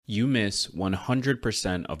You miss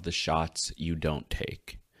 100% of the shots you don't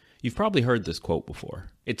take. You've probably heard this quote before.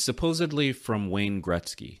 It's supposedly from Wayne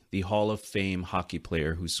Gretzky, the Hall of Fame hockey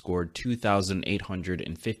player who scored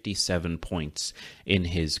 2,857 points in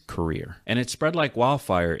his career. And it spread like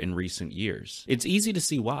wildfire in recent years. It's easy to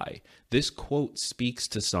see why. This quote speaks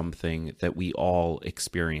to something that we all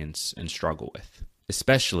experience and struggle with,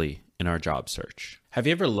 especially in our job search. Have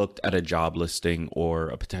you ever looked at a job listing or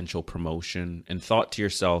a potential promotion and thought to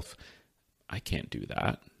yourself, I can't do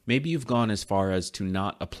that? Maybe you've gone as far as to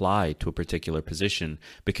not apply to a particular position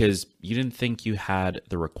because you didn't think you had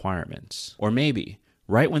the requirements. Or maybe,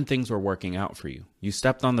 right when things were working out for you, you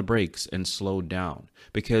stepped on the brakes and slowed down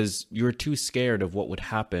because you were too scared of what would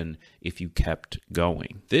happen if you kept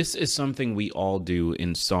going. This is something we all do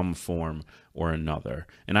in some form or another,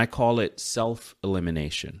 and I call it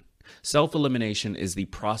self-elimination. Self-elimination is the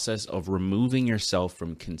process of removing yourself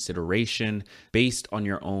from consideration based on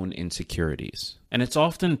your own insecurities. And it's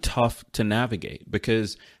often tough to navigate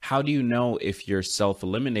because how do you know if you're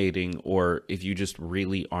self-eliminating or if you just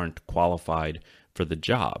really aren't qualified for the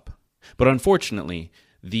job? But unfortunately,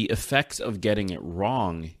 the effects of getting it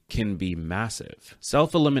wrong can be massive.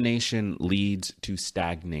 Self-elimination leads to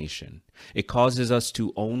stagnation. It causes us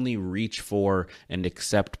to only reach for and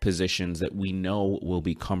accept positions that we know will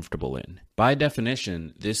be comfortable in. By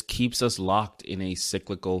definition, this keeps us locked in a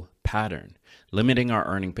cyclical pattern, limiting our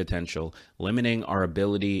earning potential, limiting our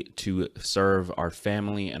ability to serve our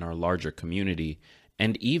family and our larger community,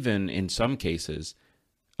 and even, in some cases,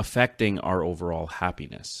 affecting our overall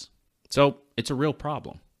happiness. So it's a real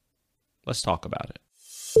problem. Let's talk about it.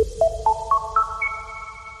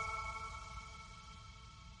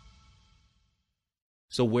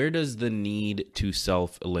 So where does the need to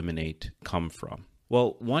self-eliminate come from?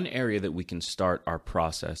 Well, one area that we can start our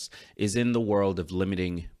process is in the world of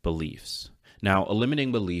limiting beliefs. Now, a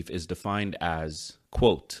limiting belief is defined as,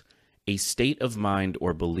 quote, a state of mind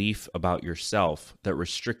or belief about yourself that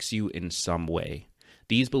restricts you in some way.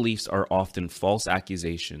 These beliefs are often false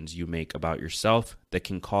accusations you make about yourself that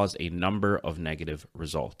can cause a number of negative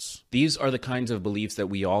results. These are the kinds of beliefs that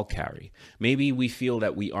we all carry. Maybe we feel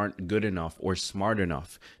that we aren't good enough or smart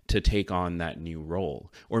enough to take on that new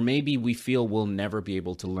role. Or maybe we feel we'll never be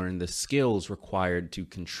able to learn the skills required to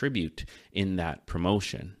contribute in that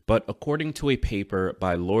promotion. But according to a paper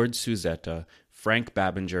by Lord Suzetta, Frank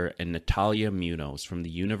Babinger, and Natalia Munoz from the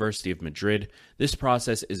University of Madrid, this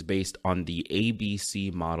process is based on the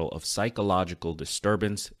ABC model of psychological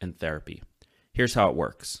disturbance and therapy. Here's how it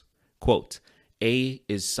works. Quote, A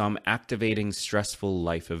is some activating stressful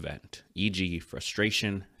life event, e.g.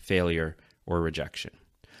 frustration, failure, or rejection.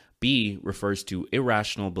 B refers to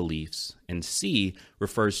irrational beliefs, and C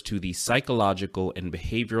refers to the psychological and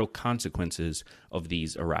behavioral consequences of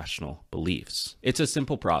these irrational beliefs. It's a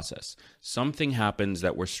simple process. Something happens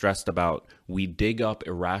that we're stressed about, we dig up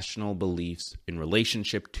irrational beliefs in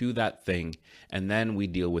relationship to that thing, and then we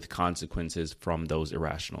deal with consequences from those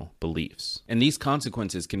irrational beliefs. And these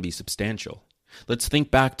consequences can be substantial. Let's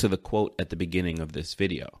think back to the quote at the beginning of this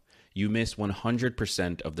video. You miss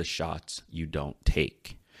 100% of the shots you don't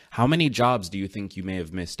take. How many jobs do you think you may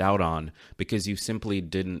have missed out on because you simply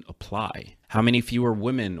didn't apply? How many fewer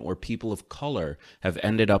women or people of color have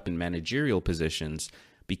ended up in managerial positions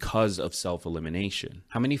because of self-elimination?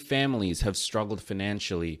 How many families have struggled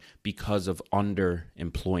financially because of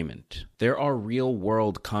underemployment? There are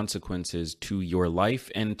real-world consequences to your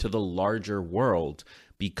life and to the larger world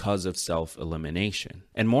because of self-elimination.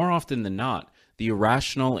 And more often than not, the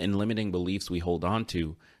irrational and limiting beliefs we hold on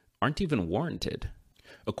to aren't even warranted.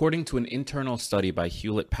 According to an internal study by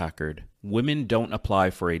Hewlett-Packard, women don't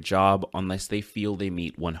apply for a job unless they feel they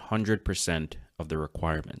meet 100% of the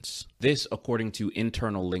requirements. This, according to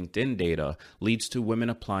internal LinkedIn data, leads to women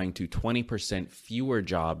applying to 20% fewer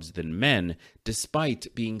jobs than men,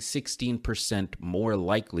 despite being 16% more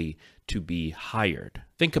likely to be hired.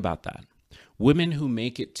 Think about that. Women who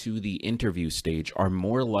make it to the interview stage are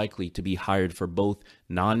more likely to be hired for both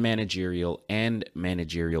non-managerial and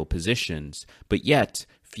managerial positions, but yet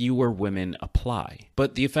fewer women apply.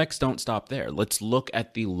 But the effects don't stop there. Let's look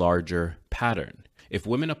at the larger pattern. If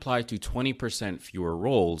women apply to 20% fewer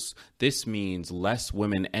roles, this means less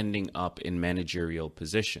women ending up in managerial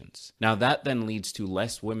positions. Now that then leads to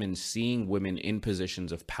less women seeing women in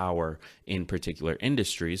positions of power in particular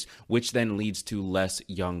industries, which then leads to less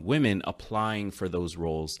young women applying for those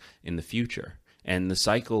roles in the future. And the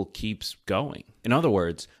cycle keeps going. In other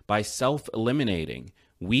words, by self-eliminating,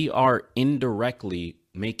 we are indirectly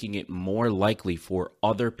making it more likely for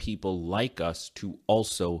other people like us to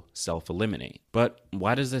also self-eliminate. But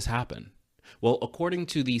why does this happen? Well, according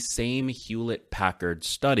to the same Hewlett-Packard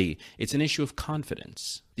study, it's an issue of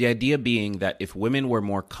confidence. The idea being that if women were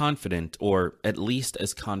more confident, or at least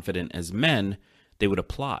as confident as men, they would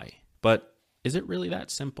apply. But is it really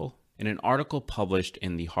that simple? In an article published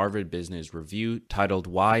in the Harvard Business Review titled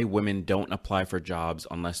 "Why Women Don't Apply for Jobs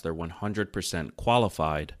Unless They're 100%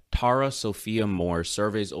 Qualified," Tara Sophia Moore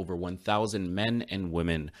surveys over 1,000 men and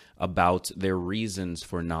women about their reasons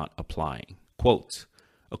for not applying. Quote,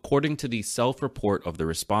 "According to the self-report of the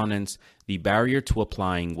respondents, the barrier to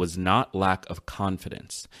applying was not lack of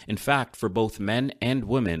confidence. In fact, for both men and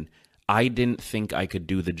women, 'I didn't think I could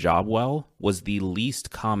do the job well' was the least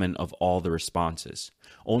common of all the responses.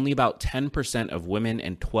 Only about 10% of women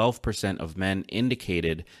and 12% of men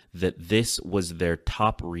indicated that this was their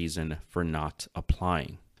top reason for not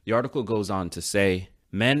applying." The article goes on to say,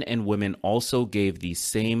 men and women also gave the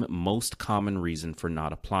same most common reason for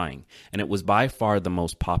not applying, and it was by far the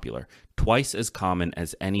most popular, twice as common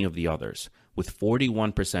as any of the others, with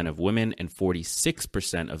 41% of women and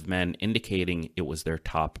 46% of men indicating it was their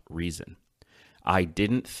top reason. "I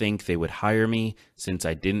didn't think they would hire me since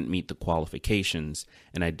I didn't meet the qualifications,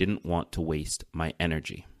 and I didn't want to waste my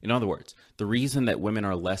energy." In other words, the reason that women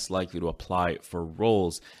are less likely to apply for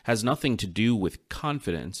roles has nothing to do with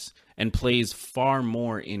confidence and plays far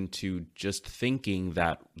more into just thinking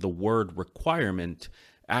that the word requirement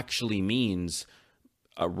actually means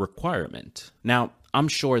a requirement. Now, I'm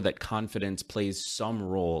sure that confidence plays some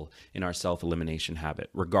role in our self-elimination habit,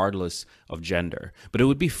 regardless of gender, but it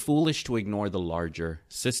would be foolish to ignore the larger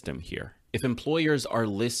system here. If employers are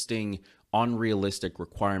listing unrealistic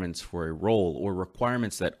requirements for a role or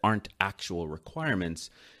requirements that aren't actual requirements,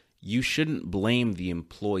 you shouldn't blame the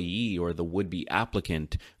employee or the would-be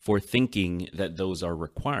applicant for thinking that those are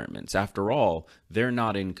requirements. After all, they're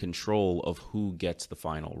not in control of who gets the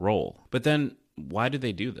final role. But then, why do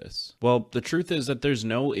they do this? Well, the truth is that there's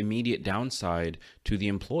no immediate downside to the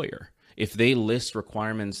employer. If they list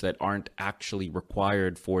requirements that aren't actually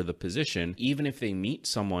required for the position, even if they meet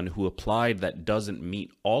someone who applied that doesn't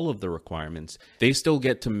meet all of the requirements, they still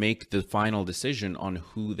get to make the final decision on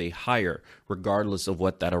who they hire, regardless of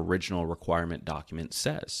what that original requirement document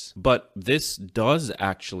says. But this does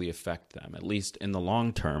actually affect them, at least in the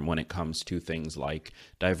long term, when it comes to things like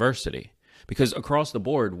diversity. Because across the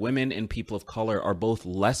board, women and people of color are both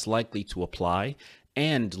less likely to apply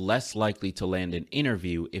and less likely to land an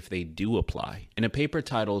interview if they do apply. In a paper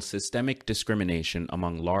titled "Systemic Discrimination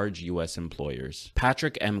Among Large U.S. Employers,"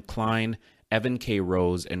 Patrick M. Klein, Evan K.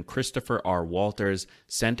 Rose, and Christopher R. Walters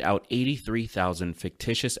sent out 83,000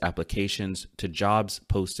 fictitious applications to jobs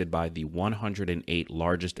posted by the 108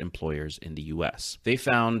 largest employers in the U.S. They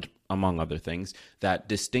found, among other things, that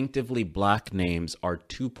distinctively black names are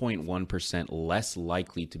 2.1% less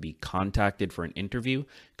likely to be contacted for an interview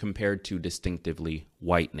compared to distinctively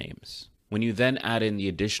white names. When you then add in the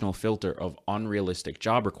additional filter of unrealistic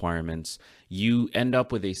job requirements, you end up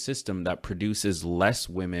with a system that produces less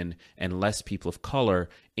women and less people of color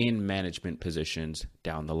in management positions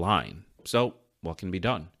down the line. So, what can be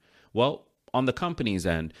done? Well, on the company's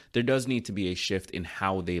end, there does need to be a shift in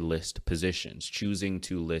how they list positions, choosing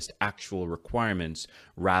to list actual requirements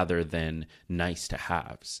rather than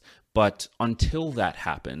nice-to-haves. But until that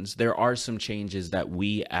happens, there are some changes that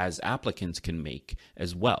we as applicants can make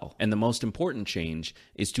as well. And the most important change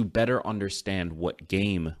is to better understand what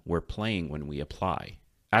game we're playing when we apply.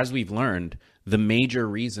 As we've learned, the major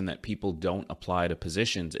reason that people don't apply to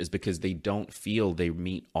positions is because they don't feel they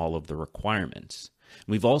meet all of the requirements.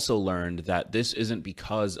 We've also learned that this isn't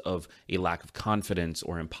because of a lack of confidence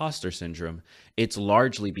or imposter syndrome. It's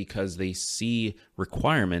largely because they see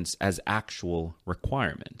requirements as actual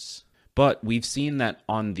requirements. But we've seen that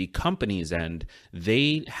on the company's end,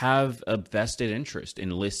 they have a vested interest in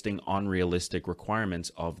listing unrealistic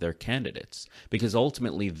requirements of their candidates because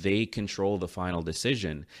ultimately they control the final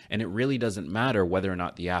decision, and it really doesn't matter whether or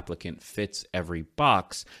not the applicant fits every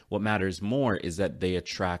box. What matters more is that they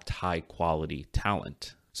attract high-quality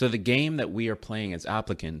talent. So the game that we are playing as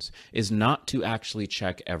applicants is not to actually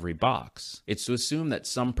check every box. It's to assume that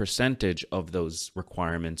some percentage of those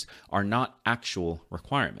requirements are not actual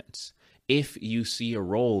requirements. If you see a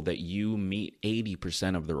role that you meet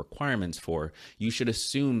 80% of the requirements for, you should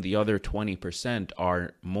assume the other 20%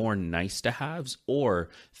 are more nice-to-haves or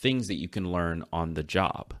things that you can learn on the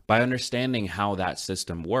job. By understanding how that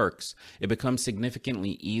system works, it becomes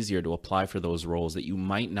significantly easier to apply for those roles that you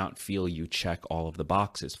might not feel you check all of the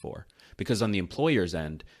boxes for. Because on the employer's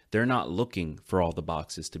end, they're not looking for all the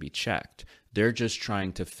boxes to be checked. They're just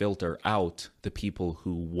trying to filter out the people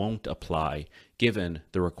who won't apply given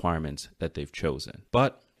the requirements that they've chosen.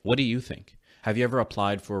 But what do you think? Have you ever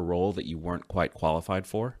applied for a role that you weren't quite qualified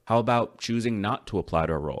for? How about choosing not to apply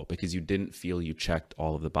to a role because you didn't feel you checked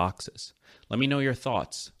all of the boxes? Let me know your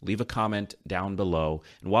thoughts. Leave a comment down below.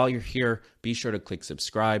 And while you're here, be sure to click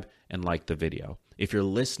subscribe and like the video. If you're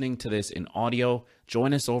listening to this in audio,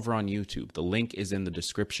 join us over on YouTube. The link is in the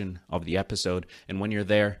description of the episode. And when you're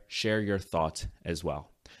there, share your thoughts as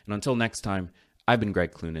well. And until next time, I've been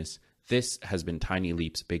Greg Clunis. This has been Tiny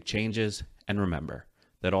Leaps, Big Changes. And remember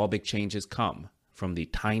that all big changes come from the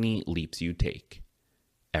tiny leaps you take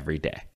every day.